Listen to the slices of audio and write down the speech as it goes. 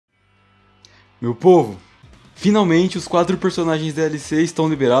Meu povo, finalmente os 4 personagens DLC estão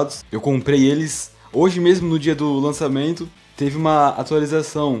liberados. Eu comprei eles hoje mesmo no dia do lançamento. Teve uma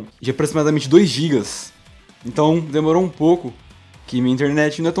atualização de aproximadamente 2 GB. Então demorou um pouco, que minha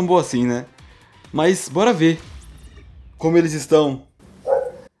internet não é tão boa assim, né? Mas bora ver como eles estão.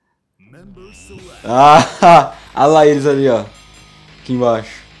 Ah, olha lá eles ali, ó. Aqui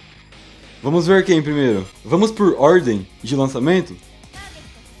embaixo. Vamos ver quem primeiro. Vamos por ordem de lançamento?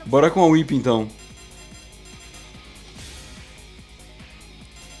 Bora com a Whip então.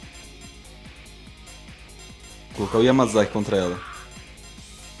 Vou colocar o Yamazaki contra ela.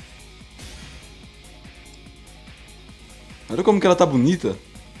 Olha como que ela tá bonita.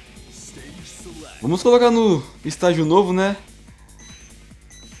 Vamos colocar no estágio novo, né?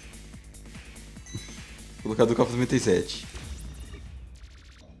 Vou colocar do KOF 97.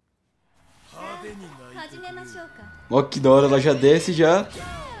 Ó, que da hora, ela já desce já.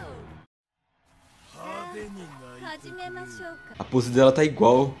 A pose dela tá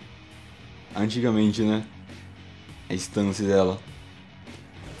igual antigamente, né? A stance dela.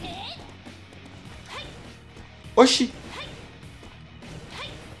 Oxi!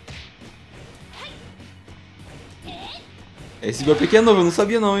 Esse golpe aqui é novo, eu não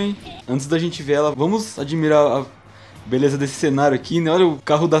sabia não, hein? Antes da gente ver ela, vamos admirar a beleza desse cenário aqui, né? Olha o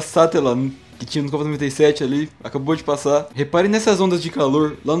carro da Sátela que tinha no KOF 97 ali, acabou de passar. Reparem nessas ondas de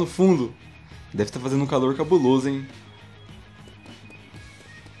calor lá no fundo. Deve estar fazendo um calor cabuloso, hein?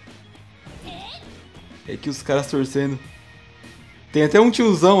 É que os caras torcendo. Tem até um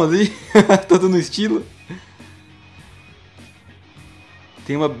tiozão ali, todo no estilo.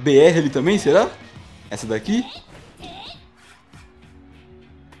 Tem uma BR ali também, será? Essa daqui?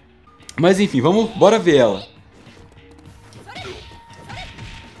 Mas enfim, bora ver ela.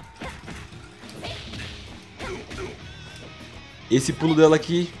 Esse pulo dela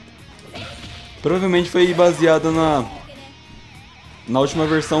aqui provavelmente foi baseada na última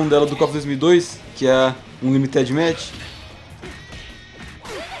versão dela do KOF 2002, que é um Limited Match.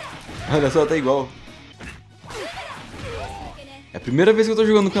 Olha só, tá igual. É a primeira vez que eu tô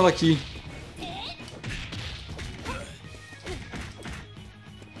jogando com ela aqui.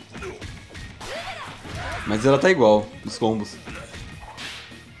 Mas ela tá igual, nos combos.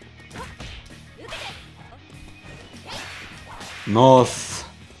 Nossa!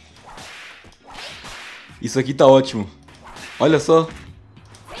 Isso aqui tá ótimo. Olha só.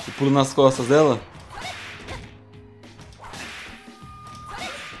 O pulo nas costas dela.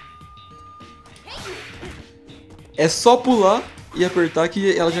 É só pular e apertar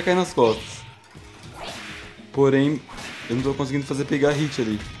que ela já cai nas costas. Porém, eu não tô conseguindo fazer pegar hit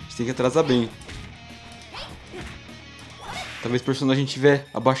ali. A gente tem que atrasar bem. Talvez o personagem tiver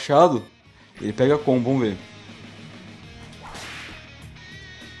abaixado, ele pega combo, vamos ver.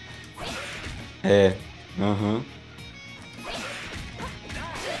 É, aham.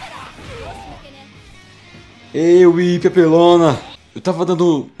 Ei, Whip, apelona! Eu tava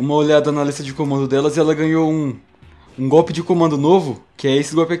dando uma olhada na lista de comando delas e ela ganhou um golpe de comando novo, que é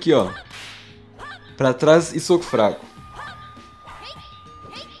esse golpe aqui, ó. Pra trás e soco fraco.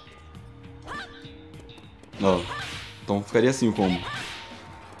 Ó, então ficaria assim o combo.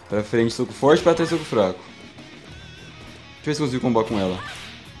 Pra frente, soco forte, pra trás, soco fraco. Deixa eu ver se eu consigo combar com ela.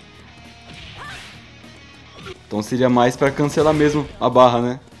 Então seria mais pra cancelar mesmo a barra,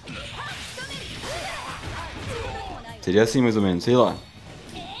 né? Seria assim mais ou menos, sei lá.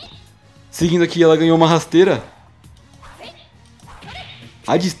 Seguindo aqui, ela ganhou uma rasteira.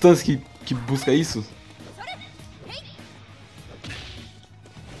 A distância que busca isso.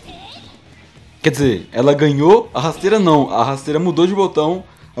 Quer dizer, ela ganhou, a rasteira não. A rasteira mudou de botão.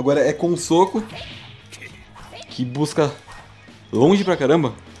 Agora é com o soco. Que busca longe pra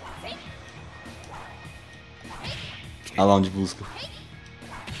caramba. Olha lá onde busca.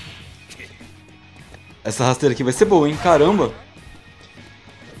 Essa rasteira aqui vai ser boa, hein? Caramba!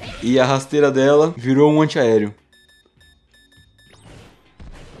 E a rasteira dela virou um antiaéreo.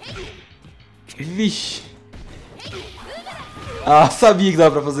 Vixe! Ah, sabia que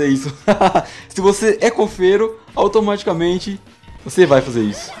dava pra fazer isso. Se você é cofeiro, automaticamente você vai fazer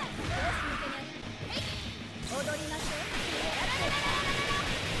isso.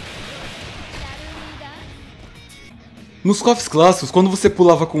 Nos KOFs clássicos, quando você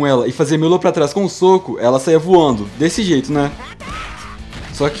pulava com ela e fazia melô pra trás com o soco, ela saía voando. Desse jeito, né?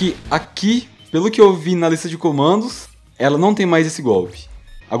 Só que aqui, pelo que eu vi na lista de comandos, ela não tem mais esse golpe.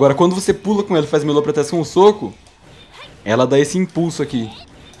 Agora, quando você pula com ela e faz melô pra trás com o soco, ela dá esse impulso aqui.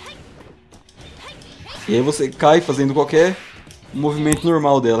 E aí você cai fazendo qualquer movimento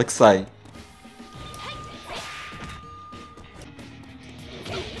normal dela que sai.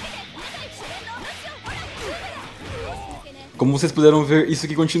 Como vocês puderam ver, isso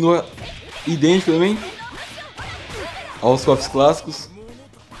aqui continua idêntico também aos KOFs clássicos.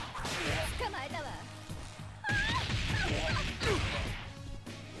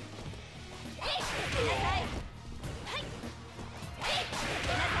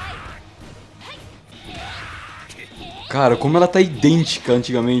 Cara, como ela tá idêntica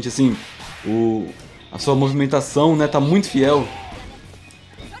antigamente, assim, a sua movimentação, né, tá muito fiel.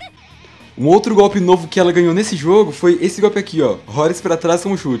 Um outro golpe novo que ela ganhou nesse jogo foi esse golpe aqui, ó, Horus pra trás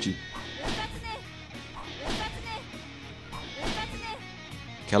como chute.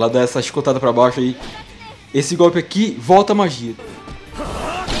 Que ela dá essa chicotada pra baixo aí. Esse golpe aqui volta a magia.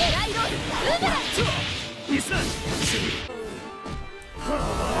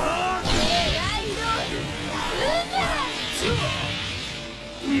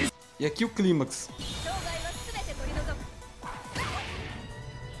 E aqui o clímax.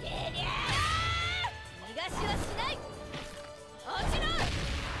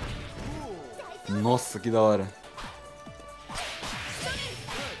 Nossa, que da hora.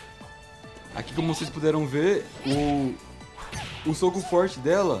 Aqui, como vocês puderam ver, o soco forte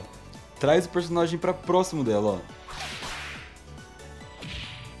dela traz o personagem pra próximo dela, ó.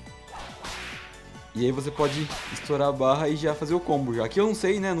 E aí você pode estourar a barra e já fazer o combo já. Aqui eu não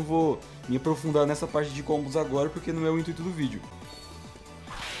sei, né? Não vou me aprofundar nessa parte de combos agora, porque não é o intuito do vídeo.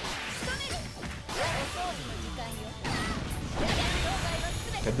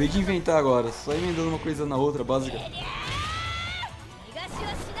 Acabei de inventar agora, só emendando uma coisa na outra, básica.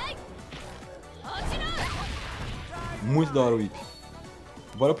 Muito da hora o whip.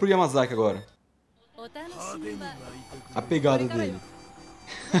 Bora pro Yamazaki agora. A pegada dele.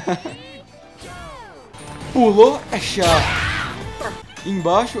 Pulou é chá.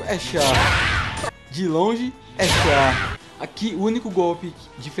 Embaixo é chá. De longe é chá. Aqui o único golpe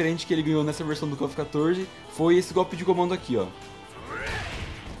diferente que ele ganhou nessa versão do KOF XIV foi esse golpe de comando aqui, ó.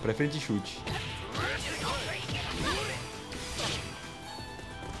 Pra frente e chute.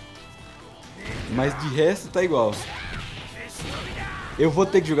 Mas de resto tá igual. Eu vou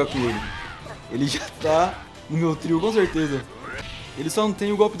ter que jogar com ele. Ele já tá no meu trio com certeza. Ele só não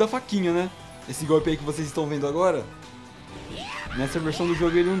tem o golpe da faquinha, né? Esse golpe aí que vocês estão vendo agora. Nessa versão do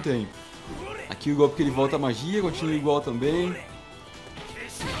jogo ele não tem. Aqui o golpe que ele volta a magia, continua igual também.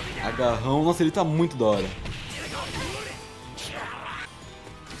 Agarrão. Nossa, ele tá muito da hora.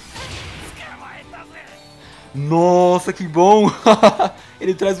 Nossa, que bom!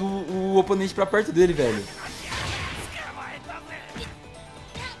 Ele traz o oponente pra perto dele, velho.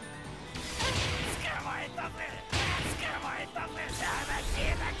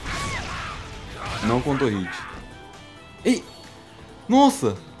 Não contou hit. Ei!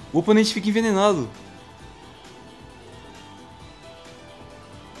 Nossa! O oponente fica envenenado.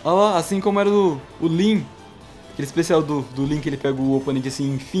 Olha lá, assim como era o Lin. Aquele especial do Lin que ele pega o oponente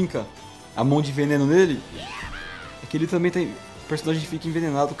assim, finca a mão de veneno nele. Aqui ele também tem... O personagem fica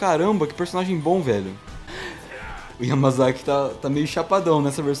envenenado. Caramba, que personagem bom, velho. O Yamazaki tá meio chapadão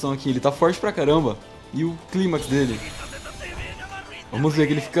nessa versão aqui. Ele tá forte pra caramba. E o clímax dele. Vamos ver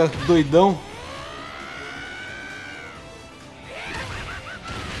que ele fica doidão.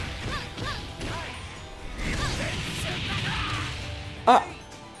 Ah!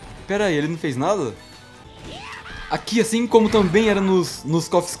 Pera aí, ele não fez nada? Aqui, assim como também era nos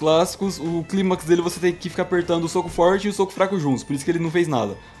KOFs clássicos, o clímax dele você tem que ficar apertando o soco forte e o soco fraco juntos, por isso que ele não fez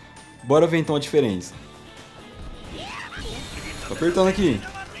nada. Bora ver então a diferença. Tô apertando aqui.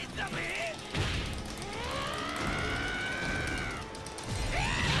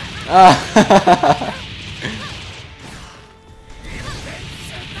 Ah!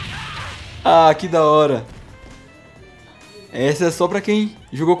 Ah, que da hora. Essa é só pra quem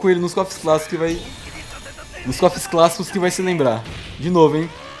jogou com ele nos KOFs clássicos que vai... Nos KOFs clássicos que vai se lembrar. De novo, hein?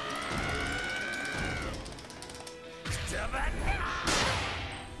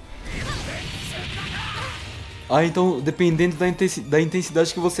 Ah, então dependendo da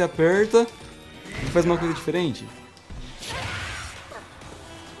intensidade que você aperta, ele faz uma coisa diferente.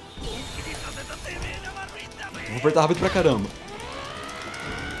 Vou apertar rápido pra caramba.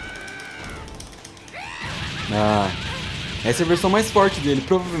 Ah, essa é a versão mais forte dele,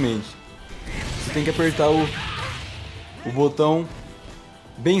 provavelmente. Você tem que apertar o botão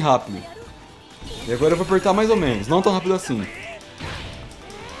bem rápido. E agora eu vou apertar mais ou menos, não tão rápido assim.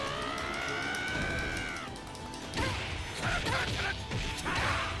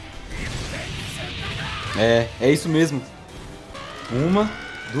 É isso mesmo. 1,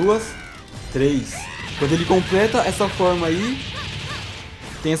 2, 3. Quando ele completa essa forma aí,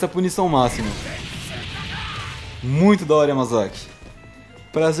 tem essa punição máxima. Muito da hora, Yamazaki.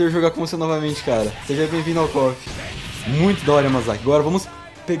 Prazer jogar com você novamente, cara. Seja bem-vindo ao KOF. Muito da hora, Yamazaki. Agora vamos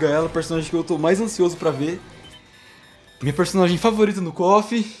pegar ela, a personagem que eu tô mais ansioso pra ver. Minha personagem favorita no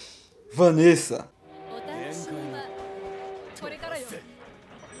KOF, Vanessa.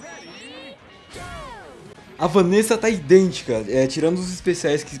 A Vanessa tá idêntica, tirando os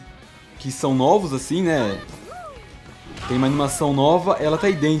especiais que são novos assim, né? Tem uma animação nova, ela tá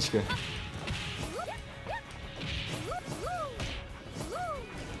idêntica.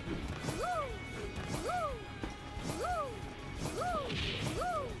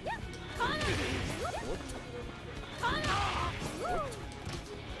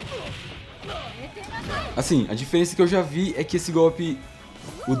 Assim, a diferença que eu já vi é que esse golpe,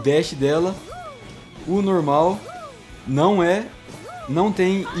 o dash dela, o normal, não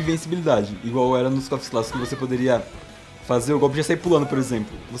tem invencibilidade, igual era nos KOF clássicos, que você poderia fazer o golpe e já sair pulando, por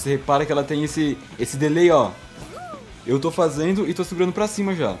exemplo. Você repara que ela tem esse delay, ó. Eu tô fazendo e tô segurando pra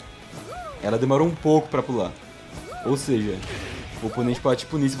cima já. Ela demorou um pouco pra pular. Ou seja, o oponente pode te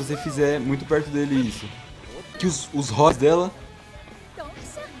punir se você fizer muito perto dele isso. Aqui os rods dela.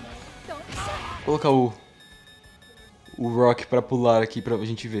 Vou colocar o rock pra pular aqui pra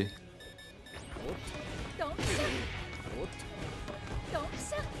gente ver.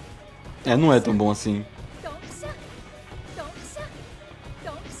 Não é tão bom assim.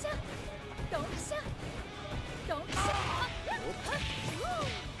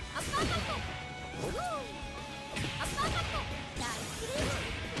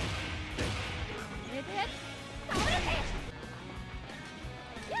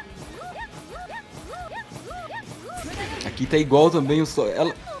 Aqui tá igual também,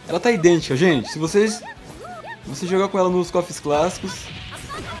 ela tá idêntica, gente. Se você jogar com ela nos KOFs clássicos,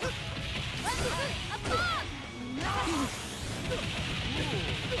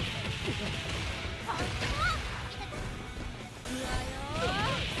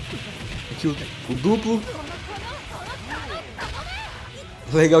 aqui o duplo.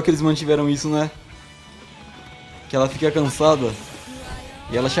 Legal que eles mantiveram isso, né? Que ela fica cansada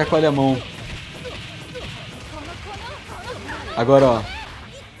e ela chacoalha a mão. Agora, ó.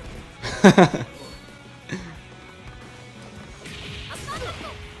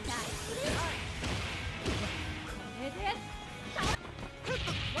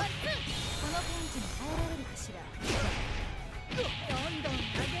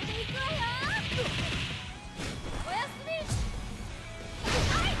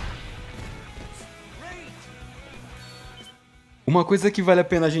 Uma coisa que vale a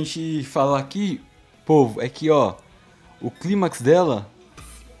pena a gente falar aqui, povo, é que, ó, o clímax dela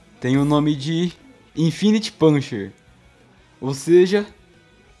tem o nome de Infinite Puncher. Ou seja,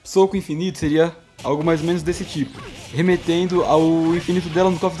 soco infinito seria algo mais ou menos desse tipo, remetendo ao infinito dela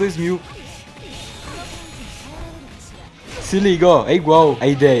no KOF 2000. Se liga, ó, é igual a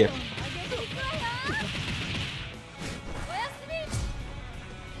ideia.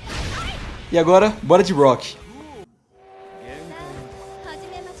 E agora, bora de rock.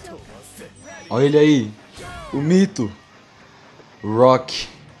 Olha ele aí, o mito, Rock.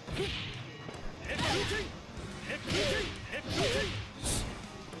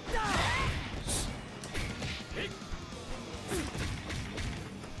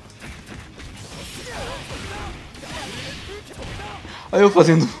 Aí eu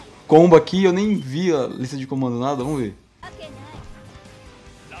fazendo combo aqui, eu nem vi a lista de comando nada, vamos ver.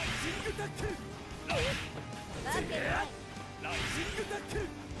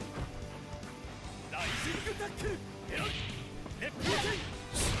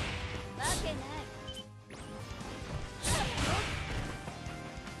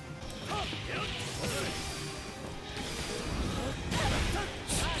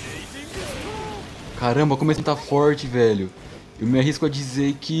 Caramba, como ele tá forte, velho. Eu me arrisco a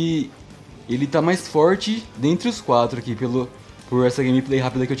dizer que ele tá mais forte dentre os quatro aqui, por essa gameplay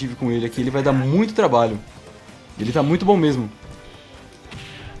rápida que eu tive com ele aqui. Ele vai dar muito trabalho. Ele tá muito bom mesmo.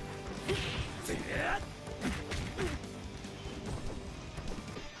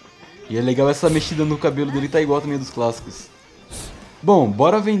 E é legal essa mexida no cabelo dele, tá igual também dos clássicos. Bom,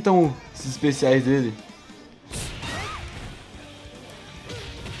 bora ver então esses especiais dele.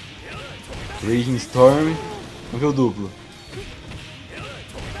 Raging Storm. Vamos ver o duplo.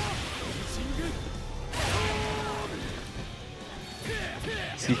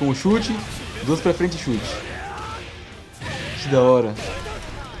 Esse aqui com o chute, duas pra frente e chute. Que da hora.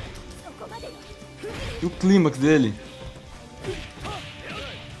 E o clímax dele?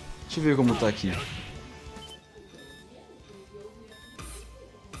 Deixa eu ver como tá aqui.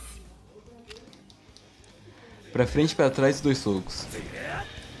 Pra frente e pra trás, dois socos.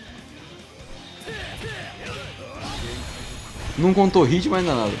 Não contou hit, mas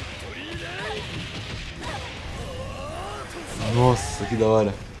não é nada. Nossa, que da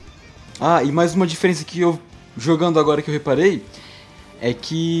hora. Ah, e mais uma diferença que eu, jogando agora que eu reparei, é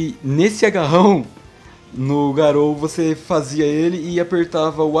que nesse agarrão, no Garou, você fazia ele e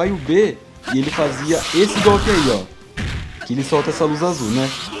apertava o A e o B, e ele fazia esse golpe aí, ó. Que ele solta essa luz azul, né?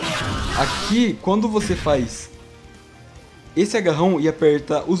 Aqui, quando você faz esse agarrão e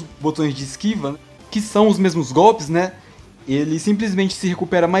aperta os botões de esquiva, que são os mesmos golpes, né? Ele simplesmente se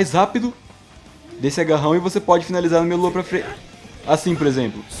recupera mais rápido desse agarrão e você pode finalizar no melô pra frente. Assim, por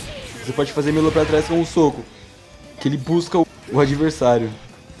exemplo. Você pode fazer melô pra trás com um soco, que ele busca o adversário.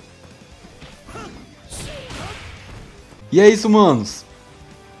 E é isso, manos.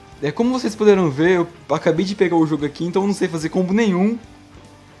 Como vocês puderam ver, eu acabei de pegar o jogo aqui, então eu não sei fazer combo nenhum.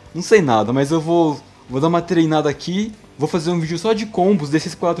 Não sei nada, mas eu vou dar uma treinada aqui. Vou fazer um vídeo só de combos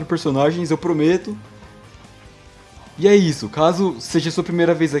desses 4 personagens, eu prometo. E é isso, caso seja a sua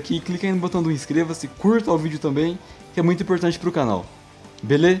primeira vez aqui, clique aí no botão do inscreva-se, curta o vídeo também, que é muito importante pro canal.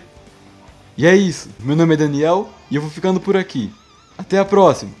 Beleza? E é isso, meu nome é Daniel e eu vou ficando por aqui. Até a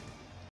próxima!